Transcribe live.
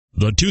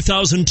The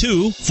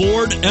 2002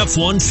 Ford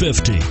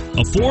F-150.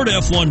 A Ford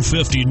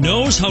F-150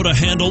 knows how to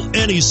handle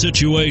any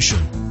situation.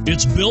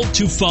 It's built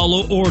to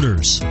follow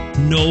orders,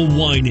 no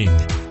whining,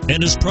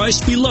 and is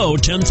priced below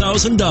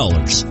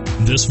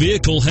 $10,000. This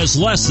vehicle has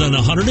less than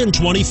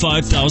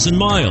 125,000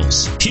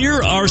 miles.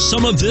 Here are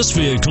some of this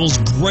vehicle's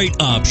great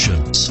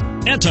options: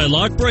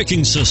 anti-lock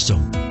braking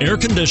system, air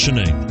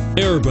conditioning,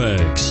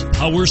 airbags,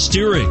 power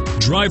steering,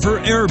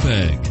 driver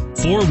airbag,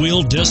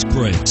 four-wheel disc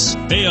brakes,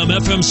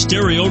 AM/FM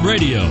stereo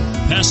radio,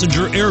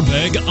 passenger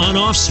airbag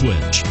on-off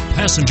switch,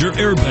 passenger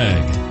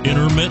airbag,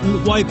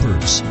 intermittent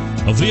wipers.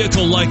 A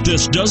vehicle like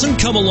this doesn't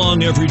come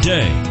along every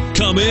day.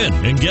 Come in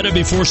and get it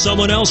before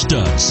someone else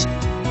does.